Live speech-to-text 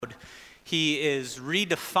he is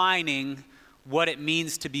redefining what it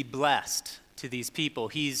means to be blessed to these people.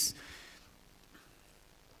 He's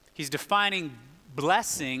defining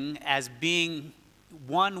blessing as being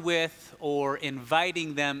one with or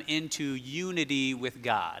inviting them into unity with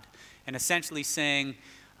God, and essentially saying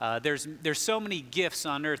there's so many gifts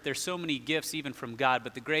on earth, there's so many gifts even from God,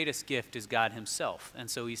 but the greatest gift is God himself. And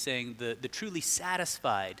so he's saying the truly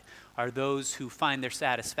satisfied are those who find their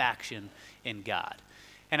satisfaction in God.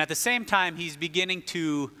 And at the same time, he's beginning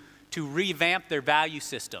to revamp their value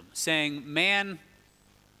system, saying man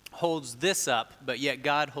holds this up, but yet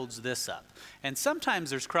God holds this up. And sometimes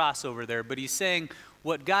there's crossover there, but he's saying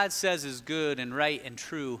what God says is good and right and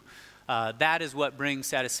true, that is what brings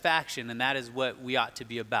satisfaction, and that is what we ought to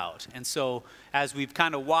be about. And so as we've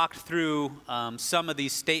kind of walked through some of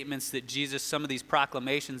these statements that Jesus, some of these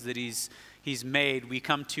proclamations that he's made, we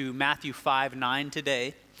come to Matthew 5:9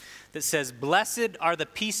 today that says, "Blessed are the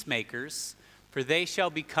peacemakers, for they shall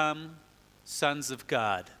become sons of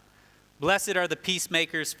God. Blessed are the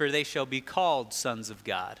peacemakers, for they shall be called sons of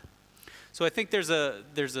God." So I think there's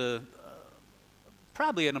a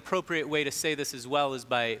probably an appropriate way to say this as well is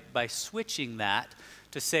by switching that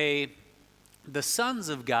to say the sons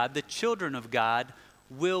of God, the children of God,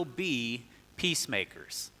 will be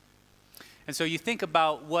peacemakers. And so you think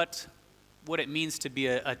about what it means to be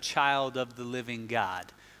a child of the living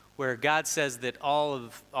God, where God says that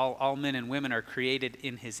all men and women are created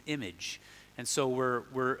in his image. And so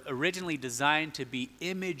we're originally designed to be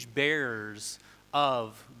image bearers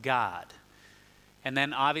of God. And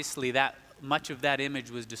then obviously that much of that image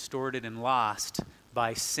was distorted and lost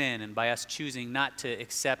by sin and by us choosing not to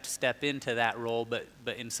step into that role, but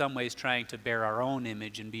in some ways trying to bear our own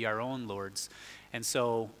image and be our own lords. And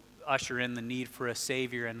so usher in the need for a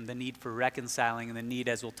Savior and the need for reconciling and the need,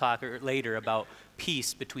 as we'll talk later, about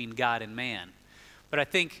peace between God and man. But I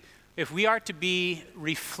think if we are to be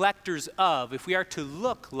reflectors of, if we are to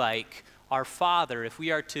look like our Father, if we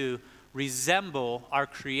are to resemble our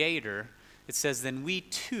Creator, it says then we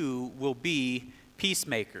too will be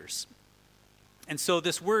peacemakers. And so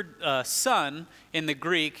this word son in the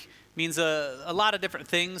Greek means a lot of different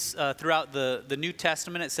things throughout the New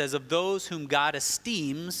Testament. It says of those whom God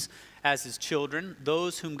esteems as his children,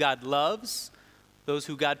 those whom God loves, those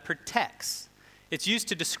who God protects. It's used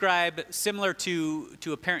to describe, similar to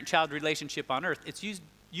a parent-child relationship on earth, it's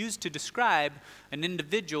used to describe an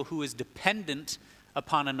individual who is dependent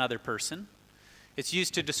upon another person. It's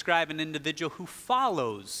used to describe an individual who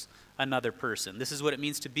follows another person. This is what it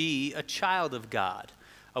means to be a child of God,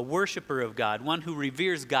 a worshiper of God, one who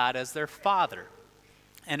reveres God as their father.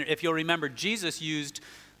 And if you'll remember, Jesus used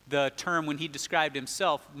the term when he described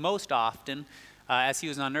himself most often as he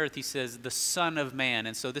was on earth. He says, the Son of Man.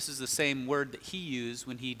 And so this is the same word that he used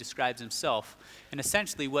when he describes himself. And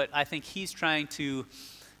essentially what I think he's trying to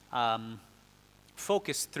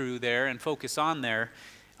focus through there and focus on there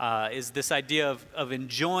is this idea of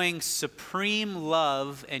enjoying supreme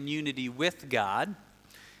love and unity with God,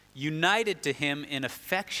 united to him in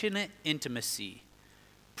affectionate intimacy,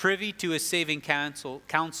 privy to his saving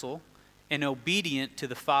counsel, and obedient to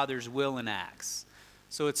the Father's will and acts.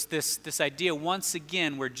 So it's this idea once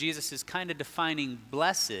again where Jesus is kind of defining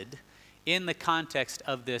blessed in the context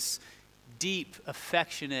of this deep,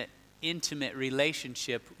 affectionate, intimate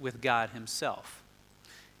relationship with God himself.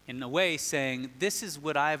 In a way saying, this is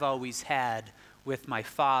what I've always had with my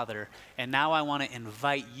Father, and now I want to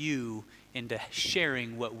invite you into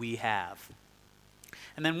sharing what we have.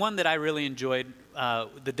 And then one that I really enjoyed,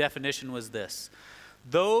 the definition was this: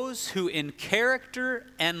 those who in character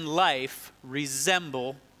and life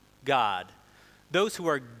resemble God, those who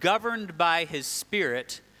are governed by his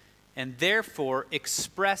Spirit and therefore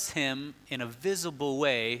express him in a visible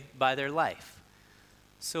way by their life.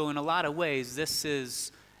 So in a lot of ways, this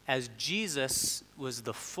is as Jesus was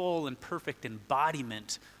the full and perfect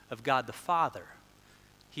embodiment of God the Father.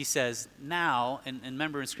 He says now, and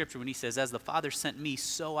remember in Scripture when he says, as the Father sent me,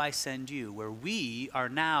 so I send you, where we are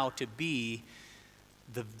now to be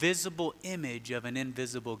the visible image of an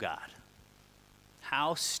invisible God.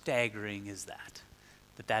 How staggering is that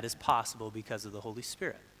that is possible because of the Holy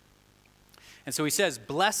Spirit. And so he says,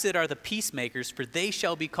 blessed are the peacemakers, for they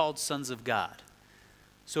shall be called sons of God.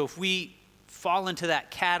 So if we fall into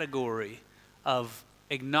that category of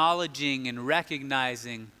acknowledging and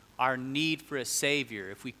recognizing our need for a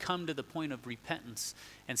Savior, if we come to the point of repentance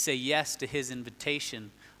and say yes to his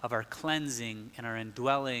invitation of our cleansing and our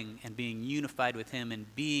indwelling and being unified with him and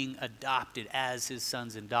being adopted as his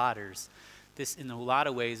sons and daughters, this in a lot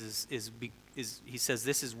of ways is he says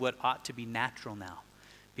this is what ought to be natural now.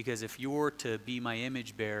 Because if you're to be my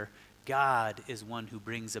image bearer, God is one who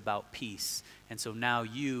brings about peace. And so now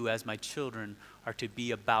you, as my children, are to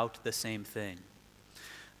be about the same thing.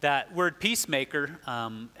 That word peacemaker,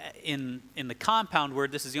 in the compound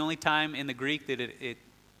word, this is the only time in the Greek that it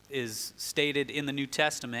is stated in the New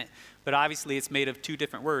Testament, but obviously it's made of two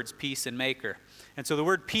different words, peace and maker. And so the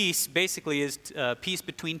word peace basically is peace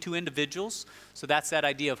between two individuals. So that's that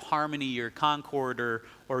idea of harmony or concord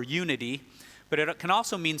or unity. But it can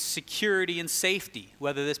also mean security and safety,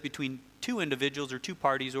 whether this between two individuals or two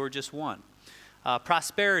parties or just one.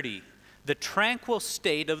 Prosperity, the tranquil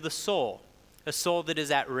state of the soul, a soul that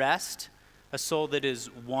is at rest, a soul that is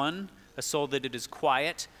one, a soul that it is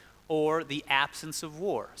quiet, or the absence of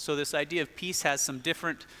war. So this idea of peace has some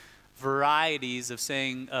different varieties of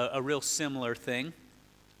saying a real similar thing.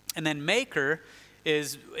 And then maker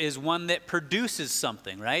is one that produces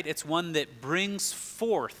something, right? It's one that brings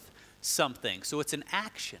forth something. So it's an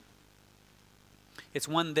action. It's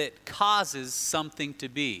one that causes something to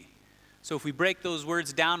be. So if we break those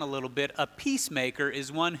words down a little bit, a peacemaker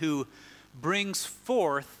is one who brings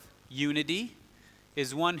forth unity,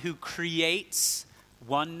 is one who creates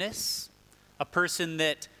oneness, a person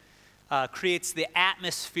that creates the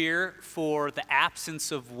atmosphere for the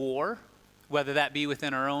absence of war, whether that be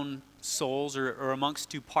within our own souls or amongst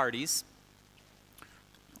two parties,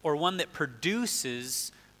 or one that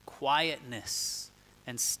produces quietness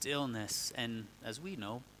and stillness, and as we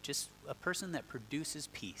know, just a person that produces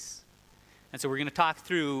peace. And so we're going to talk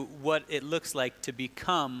through what it looks like to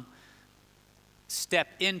step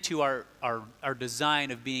into our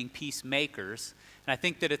design of being peacemakers. And I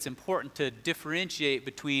think that it's important to differentiate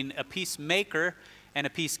between a peacemaker and a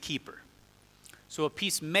peacekeeper. So a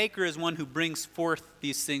peacemaker is one who brings forth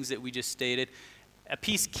these things that we just stated. A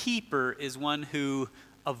peacekeeper is one who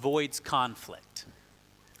avoids conflict.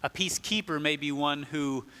 A peacekeeper may be one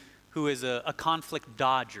who is a conflict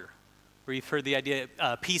dodger, where you've heard the idea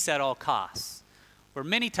peace at all costs. Where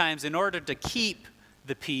many times in order to keep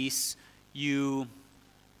the peace, you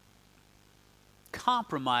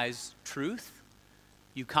compromise truth,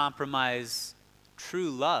 you compromise true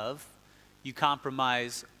love, you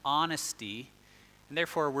compromise honesty, and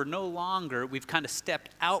therefore we've kind of stepped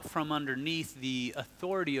out from underneath the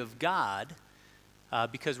authority of God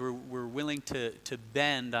because we're willing to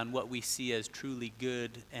bend on what we see as truly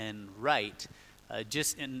good and right,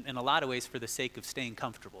 just in a lot of ways for the sake of staying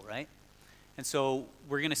comfortable, right? And so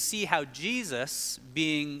we're going to see how Jesus,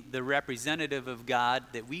 being the representative of God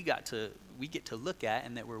that we get to look at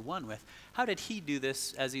and that we're one with, how did he do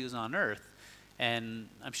this as he was on earth? And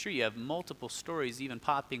I'm sure you have multiple stories even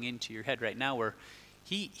popping into your head right now where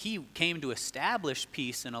he came to establish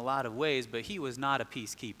peace in a lot of ways, but he was not a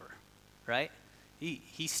peacekeeper, right?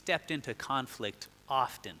 He stepped into conflict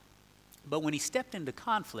often. But when he stepped into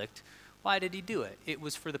conflict, why did he do it? It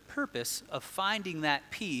was for the purpose of finding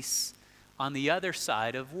that peace on the other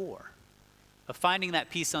side of war, of finding that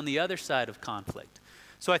peace on the other side of conflict.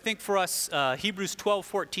 So I think for us, Hebrews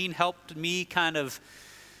 12:14 helped me kind of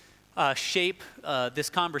shape this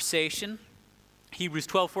conversation. Hebrews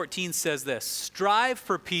 12:14 says this: "Strive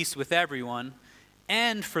for peace with everyone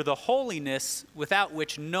and for the holiness without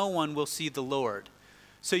which no one will see the Lord."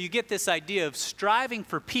 So you get this idea of striving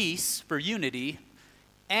for peace, for unity,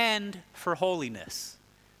 and for holiness.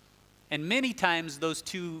 And many times those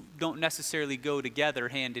two don't necessarily go together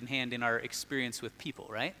hand in hand in our experience with people,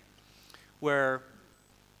 right? Where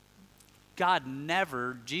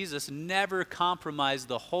Jesus never compromised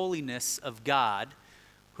the holiness of God,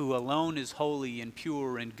 who alone is holy and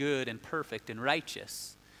pure and good and perfect and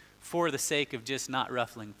righteous, for the sake of just not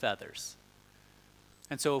ruffling feathers.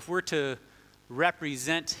 And so if we're to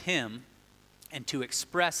represent him and to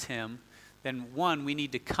express him, then one, we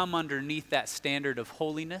need to come underneath that standard of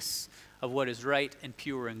holiness, of what is right and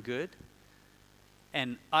pure and good,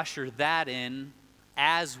 and usher that in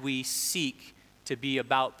as we seek to be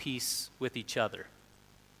about peace with each other.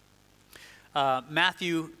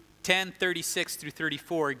 Matthew 10:36 through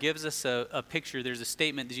 34 gives us a picture. There's a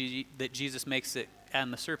statement that Jesus makes that on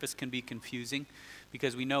the surface can be confusing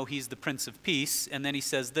because we know he's the Prince of Peace. And then he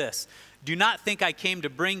says this: "Do not think I came to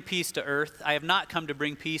bring peace to earth. I have not come to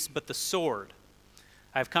bring peace, but the sword.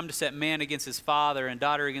 I have come to set man against his father and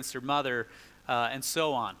daughter against her mother," and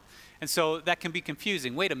so on. And so that can be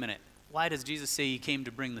confusing. Wait a minute. Why does Jesus say he came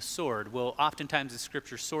to bring the sword? Well, oftentimes in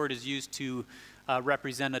Scripture, sword is used to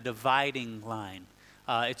represent a dividing line.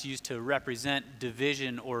 It's used to represent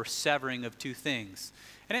division or severing of two things.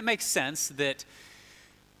 And it makes sense that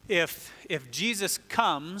if Jesus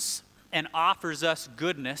comes and offers us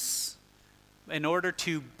goodness, in order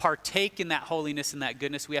to partake in that holiness and that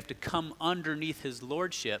goodness, we have to come underneath his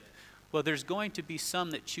lordship. Well, there's going to be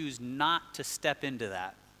some that choose not to step into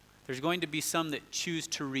that. There's going to be some that choose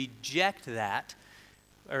to reject that,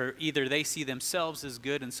 or either they see themselves as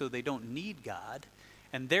good and so they don't need God,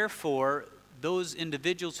 and therefore those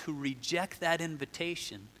individuals who reject that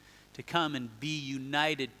invitation to come and be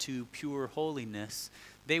united to pure holiness,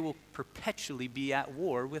 they will perpetually be at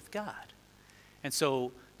war with God. And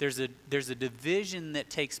so there's a division that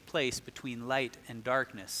takes place between light and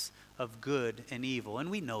darkness, of good and evil. And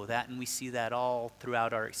we know that, and we see that all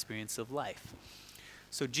throughout our experience of life.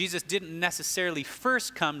 So Jesus didn't necessarily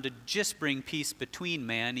first come to just bring peace between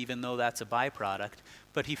man, even though that's a byproduct,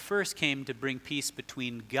 but he first came to bring peace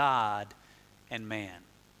between God and man.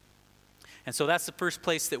 And so that's the first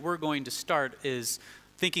place that we're going to start, is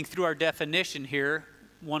thinking through our definition here.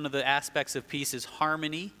 One of the aspects of peace is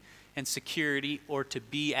harmony and security, or to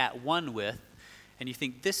be at one with. And you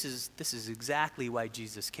think this is exactly why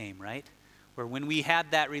Jesus came, right? Where when we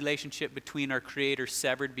had that relationship between our Creator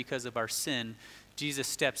severed because of our sin, Jesus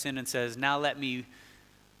steps in and says, now let me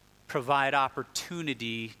provide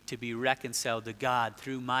opportunity to be reconciled to God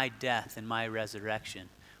through my death and my resurrection,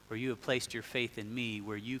 where you have placed your faith in me,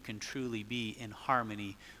 where you can truly be in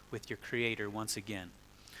harmony with your Creator once again.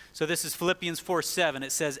 So this is Philippians 4:7.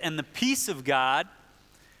 It says, and the peace of God,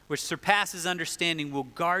 which surpasses understanding, will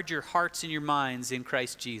guard your hearts and your minds in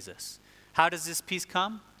Christ Jesus. How does this peace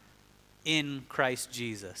come? In Christ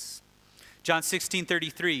Jesus. John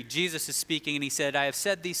 16:33, Jesus is speaking, and he said, I have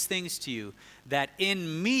said these things to you, that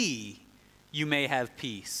in me you may have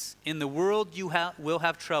peace. In the world you will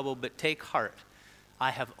have trouble, but take heart.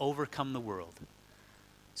 I have overcome the world.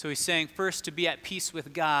 So he's saying, first, to be at peace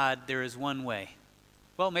with God, there is one way.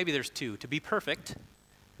 Well, maybe there's two. To be perfect,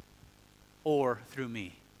 or through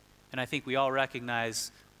me. And I think we all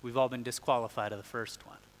recognize we've all been disqualified of the first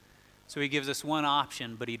one. So he gives us one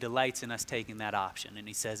option, but he delights in us taking that option. And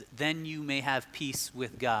he says, then you may have peace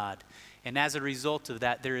with God. And as a result of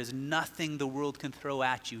that, there is nothing the world can throw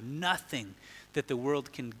at you, nothing that the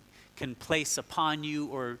world can place upon you,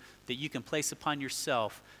 or that you can place upon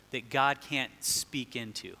yourself, that God can't speak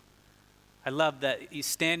into. I love that he's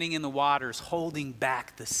standing in the waters holding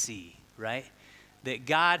back the sea, right? That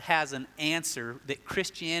God has an answer, that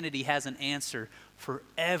Christianity has an answer for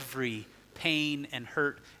every pain and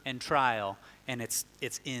hurt and trial, and it's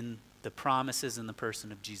in the promises in the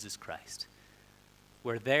person of Jesus Christ.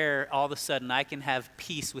 Where there, all of a sudden, I can have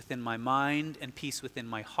peace within my mind and peace within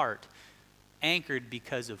my heart, anchored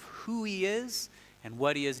because of who he is and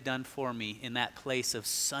what he has done for me in that place of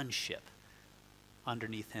sonship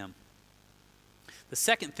underneath him. The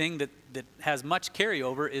second thing that has much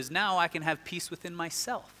carryover is now I can have peace within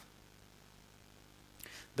myself.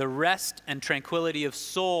 The rest and tranquility of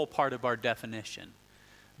soul part of our definition.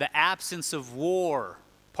 The absence of war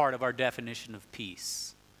part of our definition of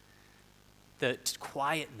peace. The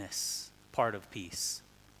quietness part of peace.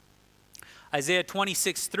 Isaiah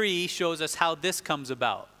 26:3 shows us how this comes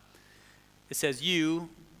about. It says, you,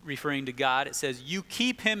 referring to God, it says, you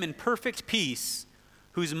keep him in perfect peace,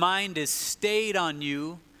 whose mind is stayed on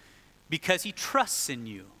you because he trusts in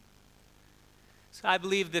you. So I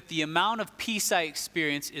believe that the amount of peace I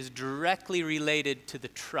experience is directly related to the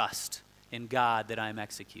trust in God that I'm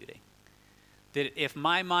executing. That if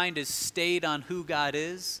my mind is stayed on who God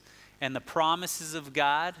is and the promises of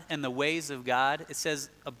God and the ways of God, it says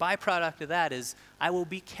a byproduct of that is I will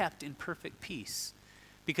be kept in perfect peace.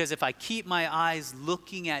 Because if I keep my eyes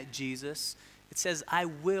looking at Jesus, it says I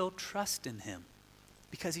will trust in him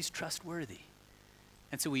because he's trustworthy.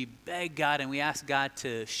 And so we beg God and we ask God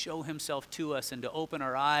to show himself to us and to open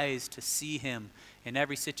our eyes to see him in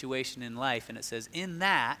every situation in life. And it says, in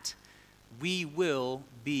that, we will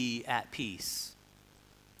be at peace.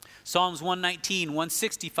 Psalms 119,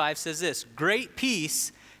 165 says this, great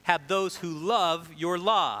peace have those who love your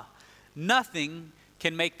law. Nothing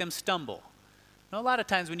can make them stumble. Now, a lot of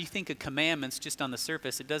times when you think of commandments just on the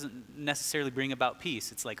surface, it doesn't necessarily bring about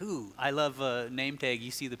peace. It's like, ooh, I love a name tag.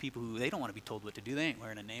 You see the people who, they don't want to be told what to do. They ain't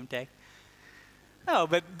wearing a name tag. No,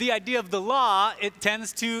 but the idea of the law, it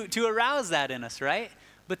tends to arouse that in us, right?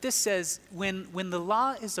 But this says, when the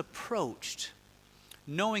law is approached,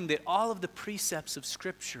 knowing that all of the precepts of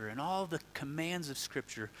Scripture and all the commands of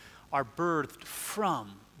Scripture are birthed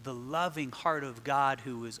from the loving heart of God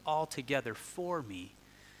who is altogether for me,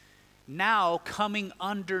 now coming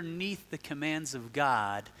underneath the commands of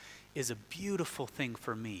God is a beautiful thing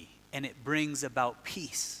for me, and it brings about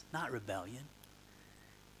peace, not rebellion.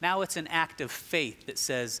 Now it's an act of faith that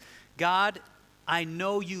says, God, I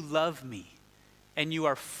know you love me and you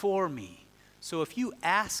are for me. So if you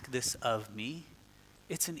ask this of me,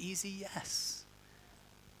 it's an easy yes.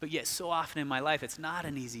 But yet so often in my life, it's not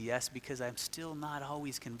an easy yes because I'm still not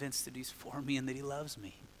always convinced that he's for me and that he loves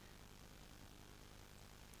me.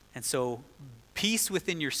 And so peace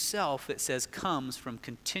within yourself, it says, comes from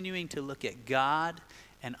continuing to look at God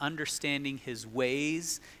and understanding his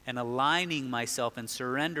ways and aligning myself and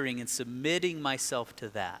surrendering and submitting myself to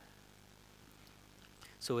that.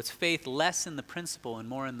 So it's faith less in the principle and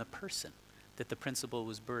more in the person that the principle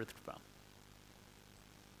was birthed from.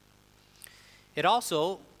 It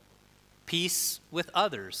also, peace with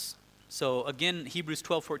others. So again, Hebrews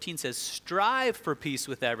 12:14 says, strive for peace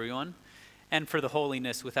with everyone and for the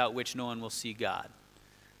holiness without which no one will see God.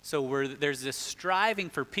 So there's this striving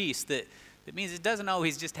for peace that means it doesn't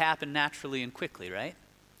always just happen naturally and quickly, right?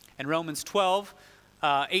 And Romans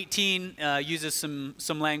 12:18 uses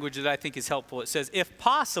some language that I think is helpful. It says, if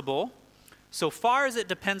possible, so far as it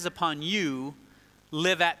depends upon you,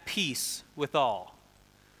 live at peace with all.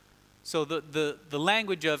 So the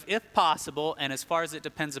language of if possible and as far as it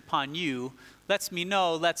depends upon you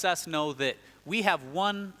lets us know that we have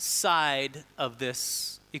one side of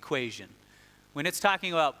this equation. When it's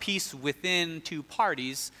talking about peace within two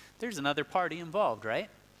parties, there's another party involved, right?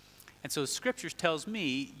 And so Scripture tells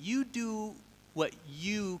me you do what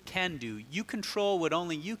you can do. You control what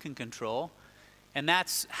only you can control, and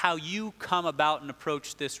that's how you come about and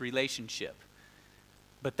approach this relationship.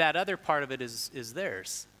 But that other part of it is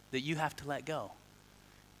theirs, that you have to let go.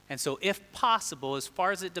 And so if possible, as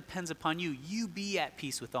far as it depends upon you, you be at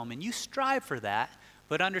peace with all men. You strive for that,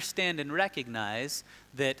 but understand and recognize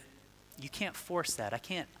that you can't force that. I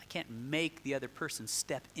can't make the other person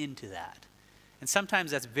step into that. And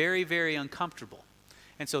sometimes that's very, very uncomfortable.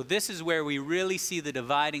 And so this is where we really see the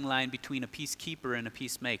dividing line between a peacekeeper and a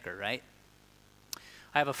peacemaker, right?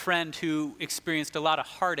 I have a friend who experienced a lot of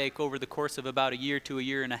heartache over the course of about a year to a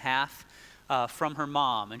year and a half from her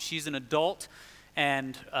mom. And she's an adult,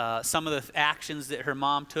 and some of the actions that her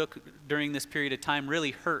mom took during this period of time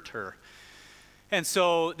really hurt her. And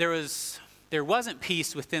so there wasn't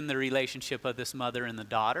peace within the relationship of this mother and the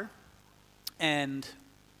daughter. And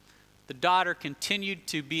the daughter continued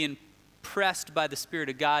to be impressed by the Spirit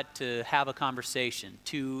of God to have a conversation,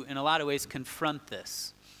 to, in a lot of ways, confront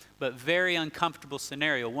this. But very uncomfortable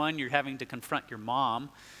scenario. One, you're having to confront your mom.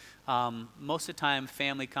 Most of the time,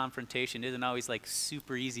 family confrontation isn't always like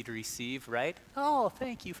super easy to receive, right? Oh,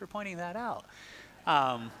 thank you for pointing that out.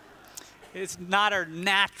 It's not our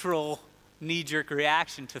natural knee-jerk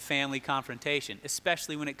reaction to family confrontation,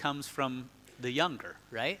 especially when it comes from the younger,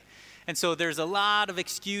 right? And so there's a lot of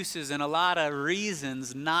excuses and a lot of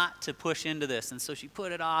reasons not to push into this. And so she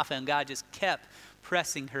put it off, and God just kept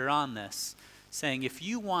pressing her on this, saying, if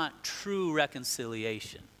you want true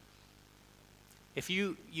reconciliation, if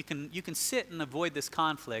you can sit and avoid this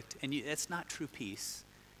conflict, and it's not true peace,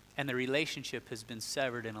 and the relationship has been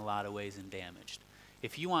severed in a lot of ways and damaged.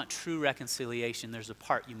 If you want true reconciliation, there's a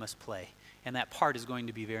part you must play, and that part is going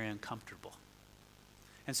to be very uncomfortable.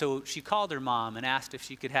 And so she called her mom and asked if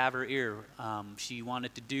she could have her ear. She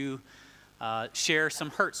wanted to share some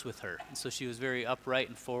hurts with her. And so she was very upright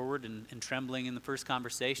and forward and trembling in the first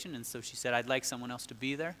conversation. And so she said, I'd like someone else to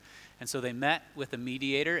be there. And so they met with a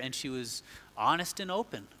mediator, and she was honest and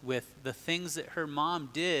open with the things that her mom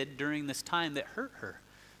did during this time that hurt her,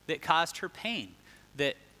 that caused her pain,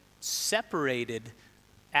 that separated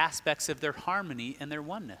aspects of their harmony and their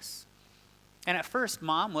oneness. And at first,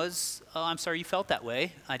 mom was, oh, I'm sorry you felt that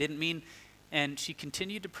way. I didn't mean, and she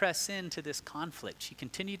continued to press into this conflict. She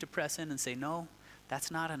continued to press in and say, no,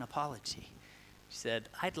 that's not an apology. She said,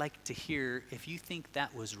 I'd like to hear, if you think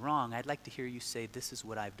that was wrong, I'd like to hear you say, this is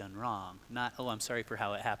what I've done wrong. Not, oh, I'm sorry for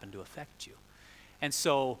how it happened to affect you. And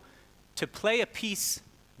so to play a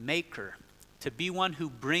peacemaker, to be one who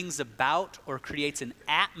brings about or creates an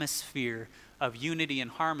atmosphere of unity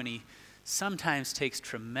and harmony, sometimes takes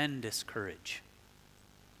tremendous courage.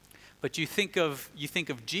 But you think of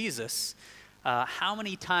Jesus, how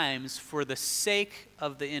many times for the sake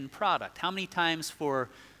of the end product, how many times for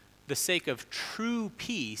the sake of true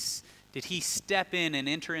peace did he step in and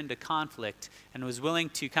enter into conflict and was willing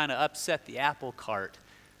to kind of upset the apple cart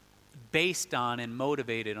based on and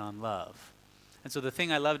motivated on love? And so the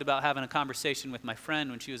thing I loved about having a conversation with my friend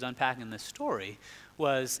when she was unpacking this story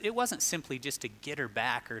was it wasn't simply just to get her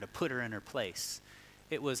back or to put her in her place.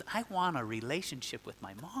 It was, I want a relationship with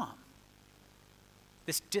my mom.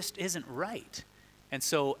 This just isn't right. And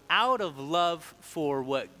so out of love for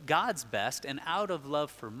what God's best and out of love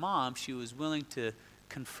for mom, she was willing to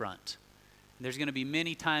confront. And there's going to be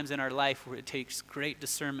many times in our life where it takes great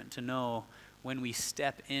discernment to know when we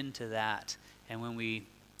step into that and when we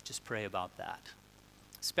just pray about that.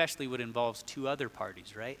 Especially what involves two other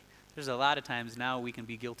parties, right? There's a lot of times now we can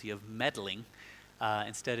be guilty of meddling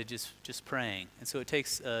instead of just praying. And so it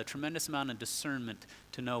takes a tremendous amount of discernment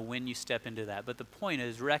to know when you step into that. But the point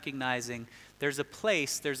is recognizing there's a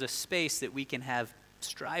place, there's a space that we can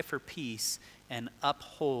strive for peace and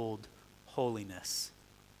uphold holiness.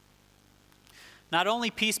 Not only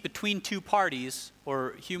peace between two parties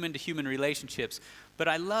or human-to-human relationships, but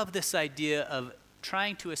I love this idea of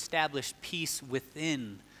trying to establish peace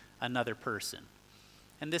within another person.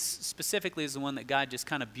 And this specifically is the one that God just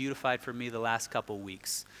kind of beautified for me the last couple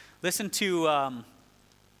weeks. Listen to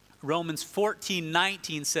Romans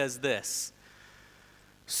 14:19 says this.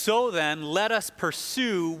 So then, let us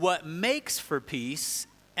pursue what makes for peace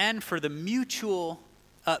and for the mutual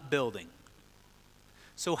upbuilding.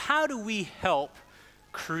 So how do we help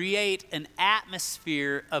create an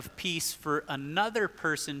atmosphere of peace for another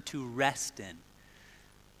person to rest in?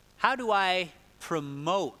 How do I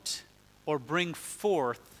promote or bring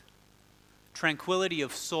forth tranquility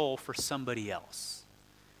of soul for somebody else?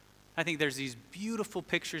 I think there's these beautiful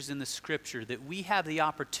pictures in the scripture that we have the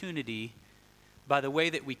opportunity, by the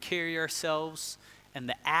way that we carry ourselves and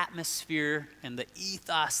the atmosphere and the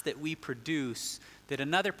ethos that we produce, that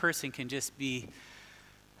another person can just be,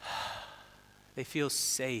 they feel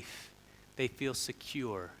safe, they feel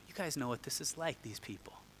secure. You guys know what this is like, these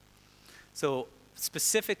people. So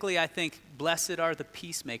specifically, I think, blessed are the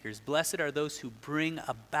peacemakers. Blessed are those who bring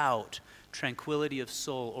about tranquility of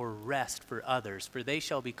soul or rest for others, for they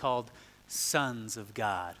shall be called sons of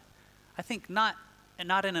God. I think not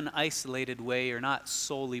in an isolated way or not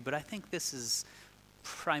solely, but I think this is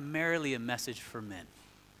primarily a message for men.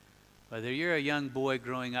 Whether you're a young boy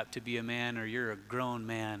growing up to be a man or you're a grown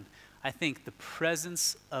man, I think the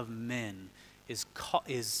presence of men is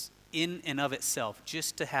in and of itself,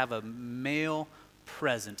 just to have a male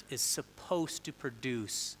present is supposed to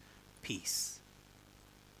produce peace.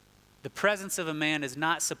 The presence of a man is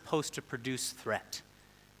not supposed to produce threat.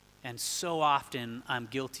 And so often I'm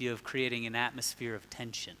guilty of creating an atmosphere of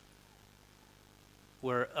tension,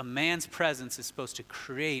 where a man's presence is supposed to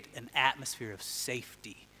create an atmosphere of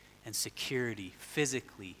safety and security,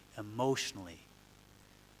 physically, emotionally.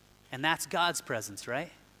 And that's God's presence,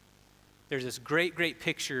 right? There's this great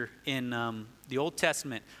picture in the Old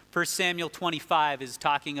Testament. 1 Samuel 25 is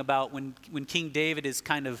talking about when King David is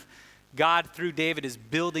God through David is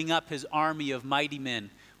building up his army of mighty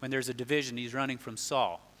men. When there's a division, he's running from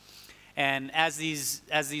Saul. And as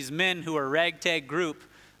these men who are a ragtag group,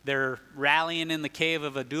 they're rallying in the cave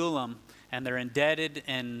of Adullam, and they're indebted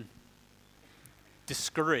and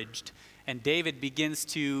discouraged. And David begins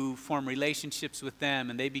to form relationships with them,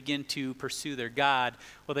 and they begin to pursue their God.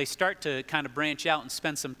 Well, they start to kind of branch out and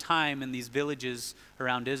spend some time in these villages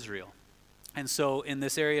around Israel. And so in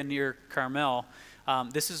this area near Carmel,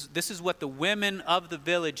 this is what the women of the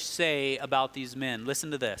village say about these men.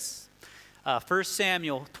 Listen to this. 1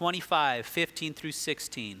 Samuel 25, 15 through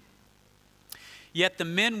 16. Yet the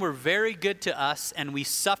men were very good to us, and we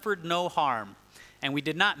suffered no harm, and we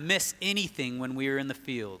did not miss anything when we were in the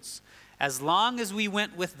fields. As long as we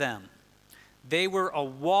went with them, they were a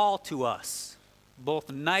wall to us,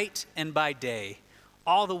 both night and by day,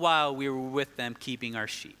 all the while we were with them keeping our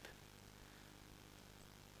sheep.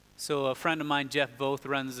 So a friend of mine, Jeff Voth,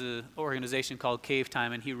 runs an organization called Cave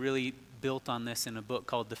Time, and he really built on this in a book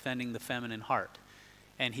called Defending the Feminine Heart.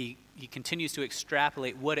 And he continues to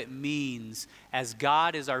extrapolate what it means as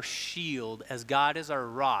God is our shield, as God is our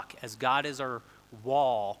rock, as God is our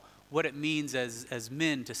wall, what it means as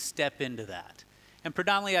men to step into that. And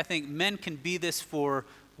predominantly, I think men can be this for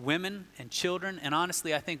women and children, and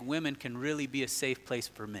honestly, I think women can really be a safe place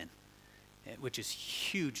for men, which is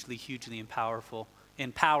hugely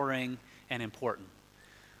empowering and important.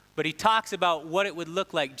 But he talks about what it would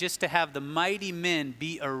look like just to have the mighty men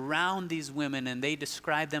be around these women, and they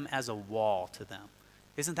describe them as a wall to them.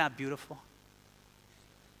 Isn't that beautiful?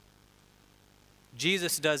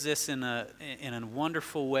 Jesus does this in a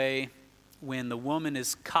wonderful way when the woman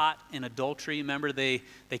is caught in adultery. Remember, they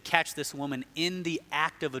catch this woman in the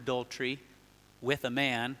act of adultery with a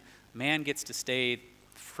man. Man gets to stay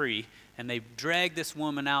free, and they drag this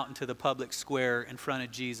woman out into the public square in front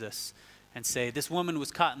of Jesus and say, this woman was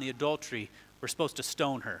caught in the adultery. We're supposed to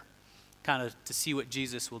stone her, kind of to see what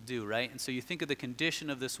Jesus will do, right? And so you think of the condition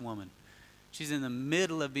of this woman. She's in the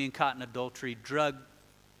middle of being caught in adultery, drugged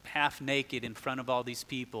half naked in front of all these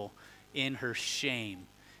people in her shame.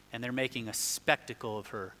 And they're making a spectacle of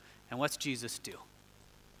her. And what's Jesus do?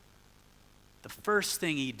 The first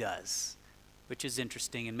thing he does, which is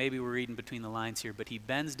interesting, and maybe we're reading between the lines here, but he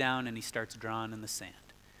bends down and he starts drawing in the sand.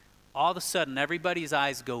 All of a sudden, everybody's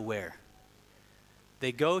eyes go where?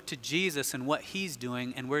 They go to Jesus and what he's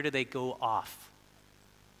doing, and where do they go off?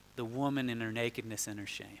 The woman in her nakedness and her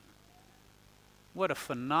shame. What a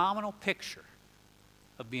phenomenal picture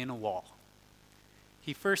of being a wall.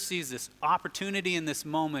 He first sees this opportunity in this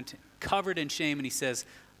moment, covered in shame, and he says,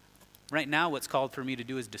 right now what's called for me to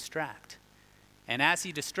do is distract. And as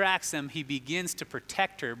he distracts them, he begins to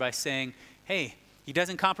protect her by saying, hey, he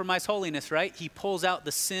doesn't compromise holiness, right? He pulls out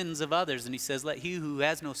the sins of others, and he says, let he who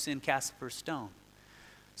has no sin cast the first stone.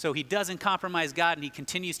 So he doesn't compromise God, and he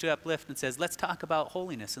continues to uplift and says, let's talk about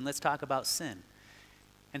holiness and let's talk about sin.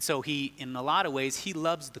 And so he, in a lot of ways, he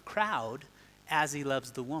loves the crowd as he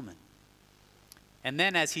loves the woman. And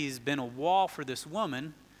then as he's been a wall for this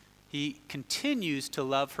woman, he continues to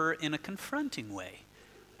love her in a confronting way.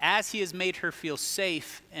 As he has made her feel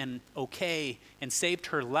safe and okay and saved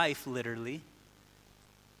her life, literally,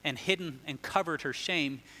 and hidden and covered her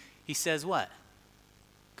shame, he says what?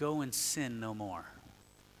 Go and sin no more.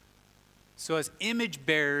 So as image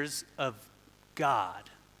bearers of God,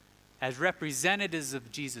 as representatives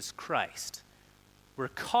of Jesus Christ, we're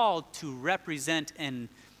called to represent and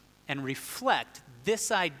reflect this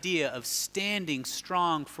idea of standing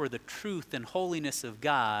strong for the truth and holiness of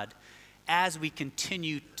God as we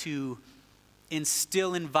continue to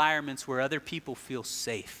instill environments where other people feel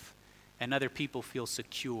safe and other people feel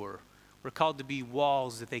secure. We're called to be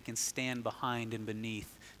walls that they can stand behind and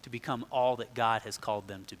beneath to become all that God has called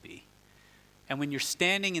them to be. And when you're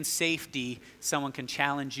standing in safety, someone can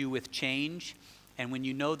challenge you with change, and when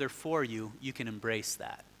you know they're for you, you can embrace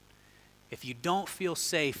that. If you don't feel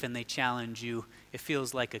safe and they challenge you, it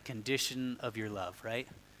feels like a condition of your love, right?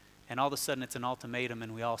 And all of a sudden it's an ultimatum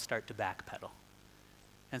and we all start to backpedal.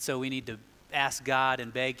 And so we need to ask God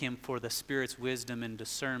and beg him for the Spirit's wisdom and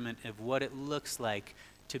discernment of what it looks like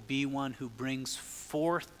to be one who brings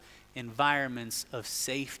forth environments of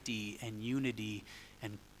safety and unity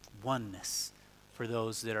and oneness for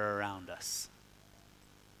those that are around us.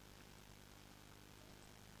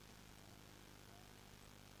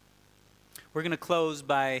 We're going to close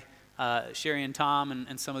by Sherry and Tom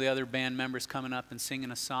and some of the other band members coming up and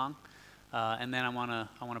singing a song. And then I want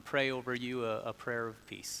to pray over you a prayer of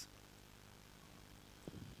peace.